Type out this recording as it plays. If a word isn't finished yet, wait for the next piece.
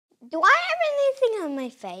Do I have anything on my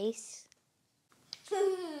face?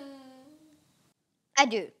 I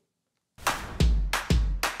do.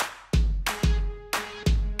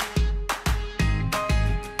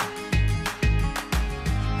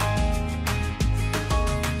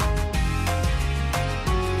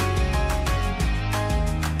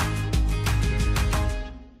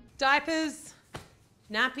 Diapers,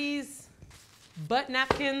 nappies, butt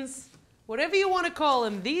napkins, whatever you want to call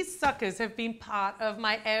them, these suckers have been part of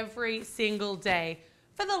my every single day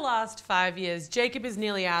for the last 5 years. Jacob is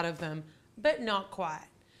nearly out of them, but not quite.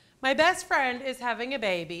 My best friend is having a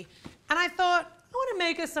baby, and I thought, I want to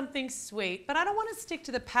make her something sweet, but I don't want to stick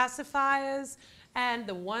to the pacifiers and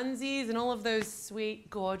the onesies and all of those sweet,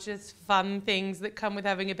 gorgeous, fun things that come with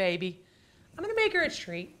having a baby. I'm going to make her a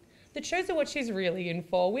treat that shows her what she's really in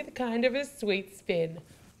for with kind of a sweet spin.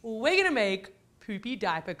 We're gonna make poopy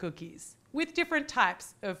diaper cookies with different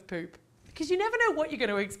types of poop, because you never know what you're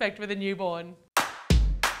gonna expect with a newborn.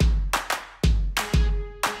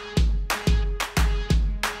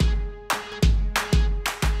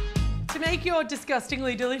 To make your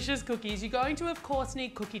disgustingly delicious cookies, you're going to of course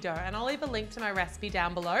need cookie dough, and I'll leave a link to my recipe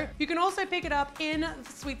down below. You can also pick it up in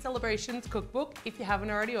the Sweet Celebrations cookbook if you haven't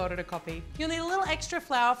already ordered a copy. You'll need a little extra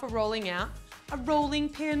flour for rolling out, a rolling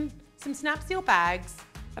pin, some snap seal bags,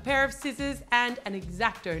 a pair of scissors and an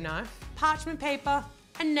X-Acto knife, parchment paper,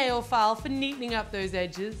 a nail file for neatening up those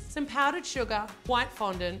edges, some powdered sugar, white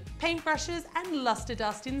fondant, paintbrushes and luster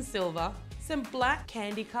dust in silver, some black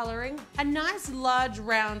candy colouring, a nice large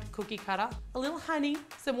round cookie cutter, a little honey,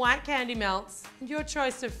 some white candy melts, and your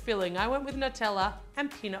choice of filling. I went with Nutella and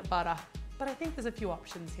peanut butter, but I think there's a few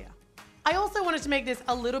options here. I also wanted to make this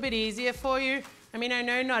a little bit easier for you. I mean, I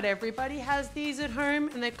know not everybody has these at home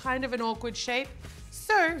and they're kind of an awkward shape,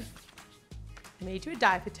 so I made you a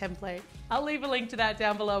diaper template. I'll leave a link to that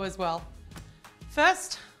down below as well.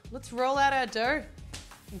 First, let's roll out our dough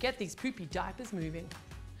and get these poopy diapers moving.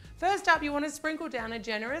 First up, you want to sprinkle down a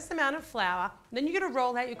generous amount of flour. Then you're going to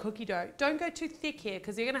roll out your cookie dough. Don't go too thick here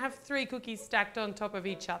because you're going to have 3 cookies stacked on top of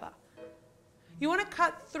each other. You want to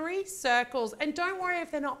cut 3 circles, and don't worry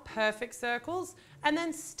if they're not perfect circles, and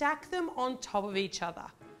then stack them on top of each other.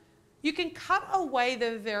 You can cut away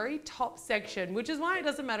the very top section, which is why it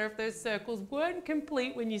doesn't matter if those circles weren't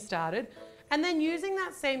complete when you started. And then using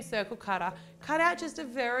that same circle cutter, cut out just a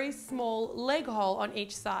very small leg hole on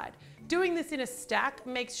each side. Doing this in a stack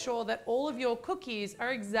makes sure that all of your cookies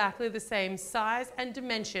are exactly the same size and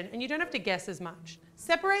dimension, and you don't have to guess as much.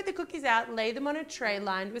 Separate the cookies out, lay them on a tray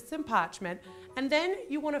lined with some parchment, and then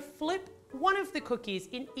you want to flip one of the cookies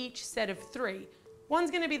in each set of 3.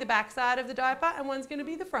 One's going to be the back side of the diaper and one's going to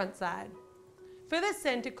be the front side. For the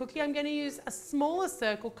center cookie, I'm going to use a smaller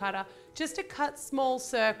circle cutter just to cut small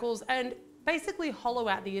circles and basically hollow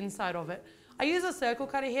out the inside of it. I use a circle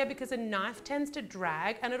cutter here because a knife tends to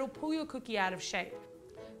drag and it'll pull your cookie out of shape.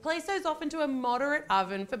 Place those off into a moderate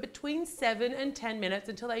oven for between 7 and 10 minutes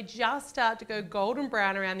until they just start to go golden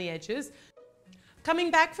brown around the edges. Coming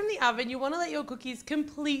back from the oven, you want to let your cookies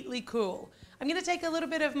completely cool. I'm going to take a little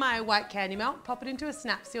bit of my white candy melt, pop it into a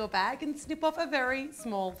snap seal bag and snip off a very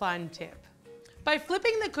small fine tip. By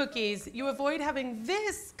flipping the cookies, you avoid having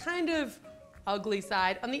this kind of ugly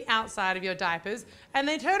side on the outside of your diapers, and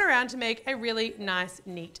they turn around to make a really nice,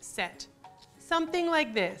 neat set. Something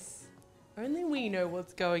like this. Only we know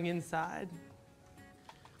what's going inside.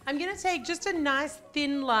 I'm gonna take just a nice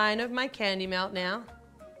thin line of my candy melt now,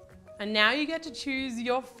 and now you get to choose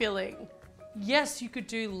your filling. Yes, you could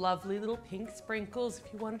do lovely little pink sprinkles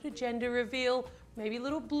if you wanted a gender reveal, maybe a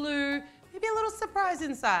little blue, maybe a little surprise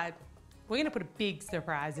inside. We're gonna put a big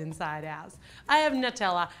surprise inside ours. I have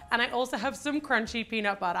Nutella and I also have some crunchy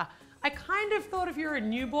peanut butter. I kind of thought if you're a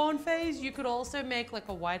newborn phase, you could also make like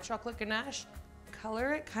a white chocolate ganache,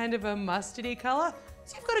 color it kind of a mustardy color.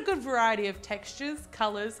 So you've got a good variety of textures,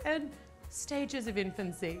 colors, and stages of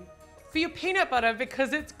infancy. For your peanut butter,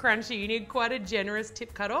 because it's crunchy, you need quite a generous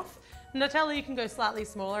tip cutoff. Nutella, you can go slightly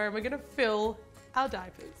smaller, and we're gonna fill our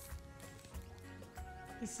diapers.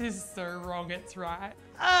 This is so wrong, it's right.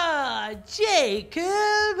 Ah,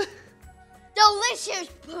 Jacob! Delicious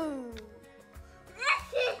poo!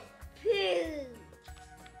 Delicious poo!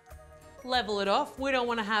 Level it off. We don't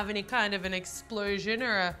want to have any kind of an explosion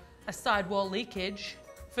or a sidewall leakage.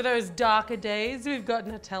 For those darker days, we've got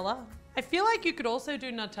Nutella. I feel like you could also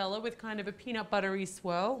do Nutella with kind of a peanut buttery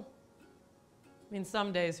swirl. I mean,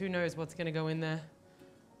 some days, who knows what's going to go in there.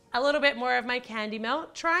 A little bit more of my candy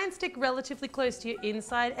melt. Try and stick relatively close to your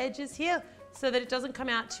inside edges here so that it doesn't come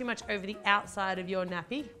out too much over the outside of your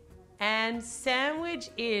nappy. And sandwich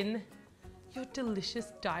in your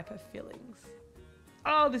delicious diaper fillings.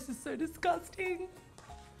 Oh, this is so disgusting.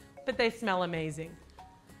 but they smell amazing.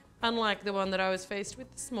 Unlike the one that I was faced with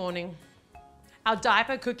this morning. Our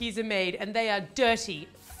diaper cookies are made and they are dirty,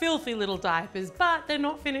 filthy little diapers, but they're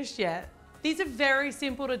not finished yet. These are very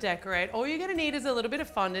simple to decorate. All you're gonna need is a little bit of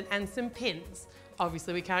fondant and some pins.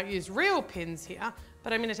 Obviously we can't use real pins here,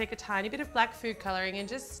 but I'm gonna take a tiny bit of black food coloring and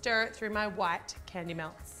just stir it through my white candy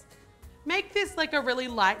melts. Make this like a really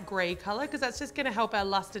light gray color because that's just gonna help our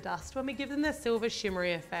luster dust when we give them the silver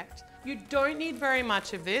shimmery effect. You don't need very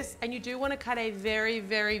much of this, and you do wanna cut a very,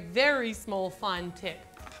 very, very small fine tip.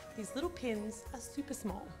 These little pins are super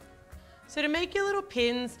small. So to make your little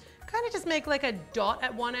pins, kind of just make like a dot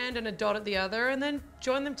at one end and a dot at the other, and then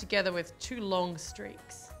join them together with 2 long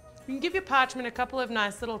streaks. You can give your parchment a couple of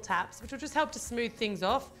nice little taps, which will just help to smooth things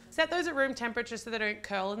off. Set those at room temperature so they don't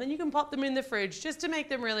curl, and then you can pop them in the fridge just to make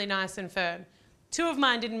them really nice and firm. 2 of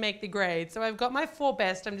mine didn't make the grade, so I've got my 4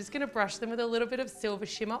 best. I'm just gonna brush them with a little bit of silver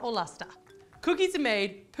shimmer or luster. Cookies are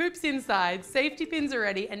made, poop's inside, safety pins are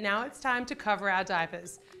ready, and now it's time to cover our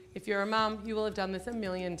diapers. If you're a mum, you will have done this a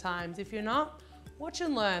million times. If you're not, watch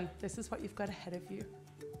and learn. This is what you've got ahead of you.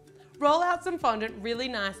 Roll out some fondant really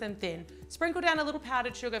nice and thin. Sprinkle down a little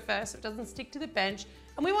powdered sugar first so it doesn't stick to the bench,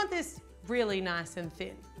 and we want this really nice and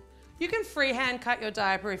thin. You can freehand cut your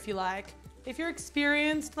diaper if you like. If you're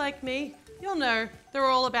experienced like me, you'll know they're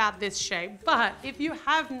all about this shape. But if you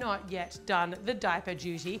have not yet done the diaper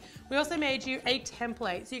duty, we also made you a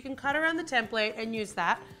template. So you can cut around the template and use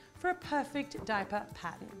that for a perfect diaper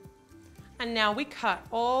pattern. And now we cut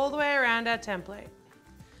all the way around our template.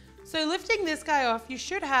 So lifting this guy off, you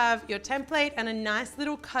should have your template and a nice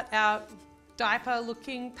little cut out diaper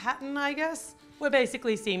looking pattern, I guess. We're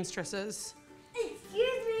basically seamstresses.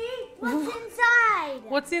 Excuse me, what's inside?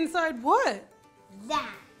 What's inside what? That.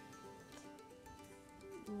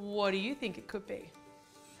 What do you think it could be?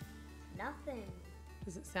 Nothing.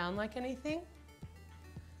 Does it sound like anything?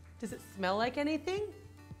 Does it smell like anything?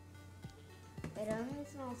 It only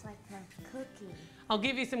smells like a cookie. I'll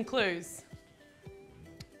give you some clues.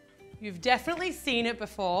 You've definitely seen it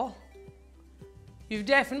before. You've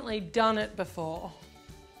definitely done it before.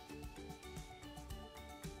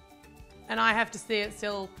 And I have to see it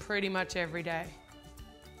still pretty much every day.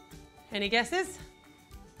 Any guesses?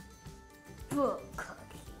 Book cookie.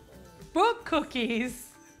 Book cookies.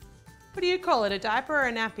 What do you call it, a diaper or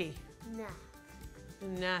a nappy? Nah.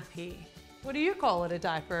 Nappy. What do you call it, a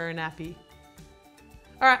diaper or a nappy?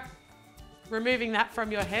 All right, removing that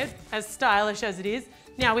from your head, as stylish as it is.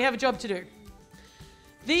 Now we have a job to do.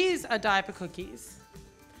 These are diaper cookies,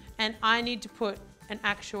 and I need to put an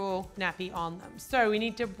actual nappy on them. So we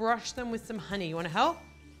need to brush them with some honey. You wanna help?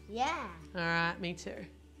 Yeah. All right, me too.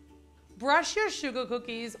 Brush your sugar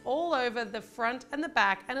cookies all over the front and the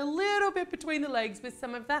back and a little bit between the legs with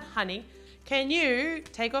some of that honey. Can you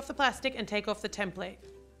take off the plastic and take off the template?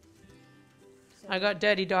 I got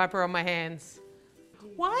dirty diaper on my hands.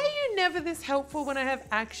 Why are you never this helpful when I have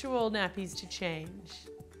actual nappies to change?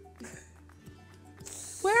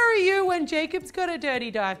 Where are you when Jacob's got a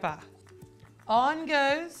dirty diaper? On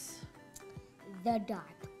goes The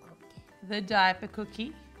diaper cookie. the diaper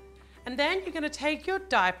cookie. And then you're gonna take your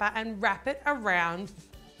diaper and wrap it around,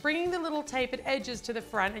 bringing the little tapered edges to the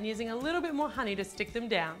front and using a little bit more honey to stick them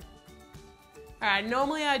down. All right,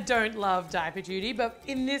 normally I don't love diaper duty, but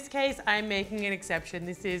in this case, I'm making an exception.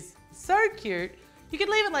 This is so cute. You could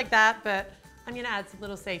leave it like that, but I'm gonna add some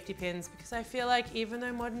little safety pins because I feel like even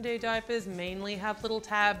though modern day diapers mainly have little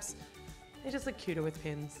tabs, they just look cuter with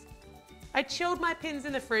pins. I chilled my pins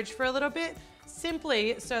in the fridge for a little bit,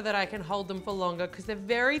 simply so that I can hold them for longer because they're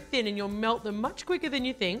very thin and you'll melt them much quicker than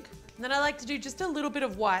you think. And then I like to do just a little bit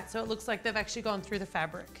of white so it looks like they've actually gone through the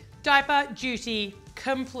fabric. Diaper duty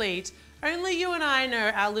complete. Only you and I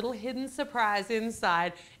know our little hidden surprise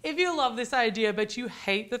inside. If you love this idea but you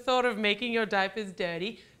hate the thought of making your diapers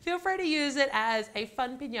dirty, feel free to use it as a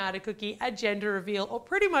fun piñata cookie, a gender reveal, or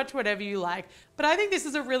pretty much whatever you like. But I think this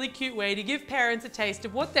is a really cute way to give parents a taste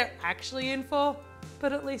of what they're actually in for,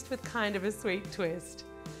 but at least with kind of a sweet twist.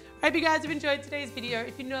 I hope you guys have enjoyed today's video.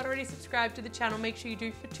 If you're not already subscribed to the channel, make sure you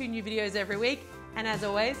do for 2 new videos every week. And as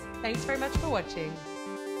always, thanks very much for watching.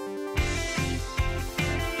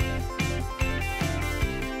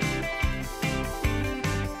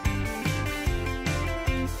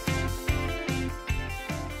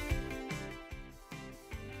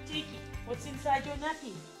 What's inside your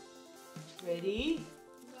nappy? Ready?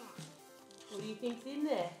 Yeah. What do you think's in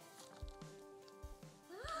there?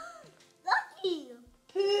 Lucky.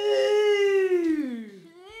 Poo!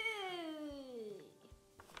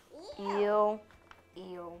 Ew.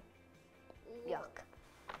 Ew. Yuck.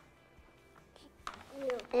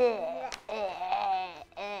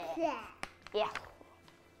 Yeah.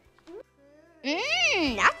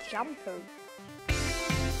 shampoo.